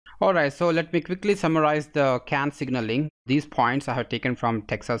Alright, so let me quickly summarize the CAN signaling. These points I have taken from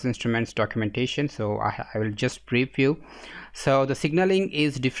Texas Instruments documentation, so I will just brief you. So the signaling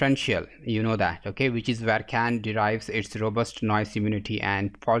is differential, you know that, okay, which is where CAN derives its robust noise immunity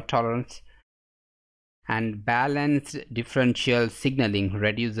and fault tolerance. And balanced differential signaling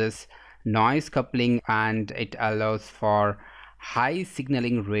reduces noise coupling and it allows for high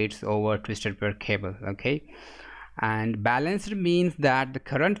signaling rates over twisted pair cable, okay. And balanced means that the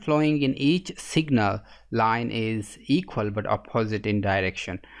current flowing in each signal line is equal but opposite in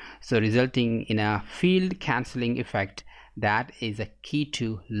direction, so resulting in a field cancelling effect that is a key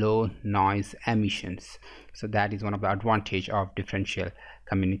to low noise emissions. So that is one of the advantage of differential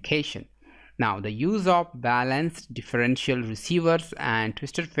communication. Now the use of balanced differential receivers and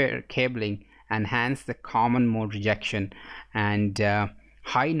twisted pair cabling enhance the common mode rejection and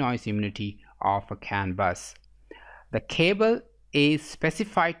high noise immunity of a CAN bus. The cable is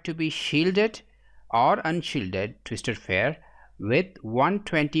specified to be shielded or unshielded twisted pair with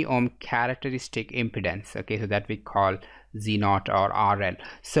 120 ohm characteristic impedance, okay, so that we call Z0 or RL.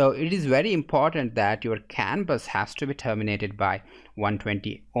 So it is very important that your CAN bus has to be terminated by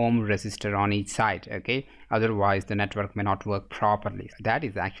 120 ohm resistor on each side, okay, otherwise the network may not work properly. That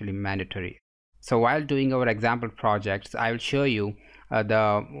is actually mandatory. So while doing our example projects, I will show you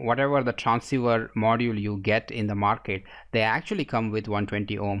whatever the transceiver module you get in the market, they actually come with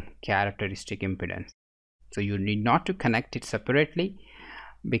 120 ohm characteristic impedance. So you need not to connect it separately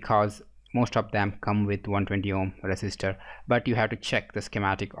because most of them come with 120 ohm resistor, but you have to check the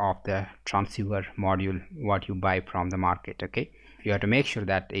schematic of the transceiver module what you buy from the market, okay. You have to make sure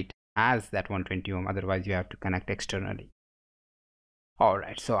that it has that 120 ohm, otherwise you have to connect externally.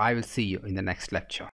 Alright, so I will see you in the next lecture.